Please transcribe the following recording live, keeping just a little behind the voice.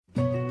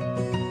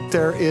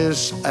there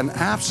is an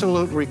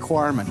absolute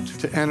requirement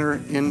to enter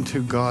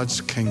into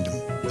God's kingdom,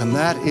 and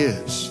that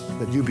is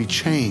that you be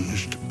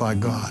changed by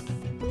God.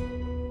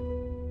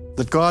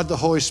 That God, the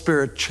Holy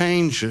Spirit,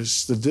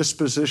 changes the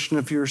disposition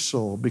of your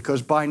soul,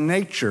 because by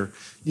nature,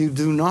 you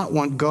do not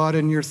want God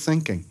in your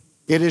thinking.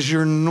 It is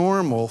your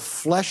normal,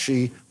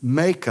 fleshy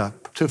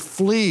makeup to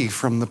flee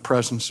from the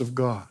presence of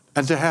God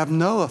and to have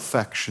no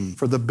affection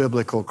for the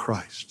biblical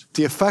Christ.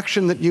 The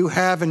affection that you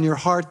have in your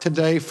heart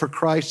today for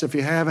Christ, if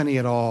you have any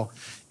at all,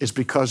 is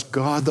because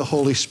God, the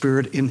Holy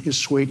Spirit, in His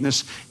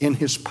sweetness, in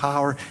His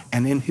power,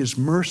 and in His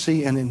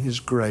mercy and in His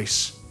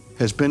grace,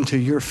 has been to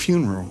your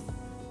funeral,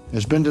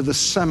 has been to the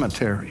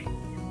cemetery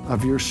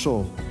of your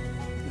soul,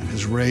 and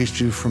has raised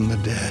you from the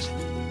dead.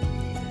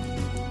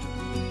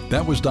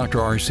 That was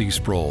Dr. R.C.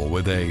 Sproul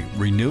with a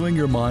Renewing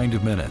Your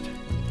Mind Minute.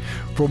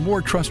 For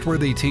more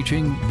trustworthy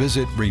teaching,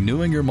 visit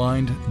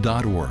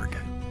renewingyourmind.org.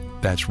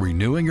 That's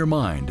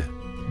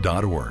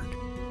renewingyourmind.org.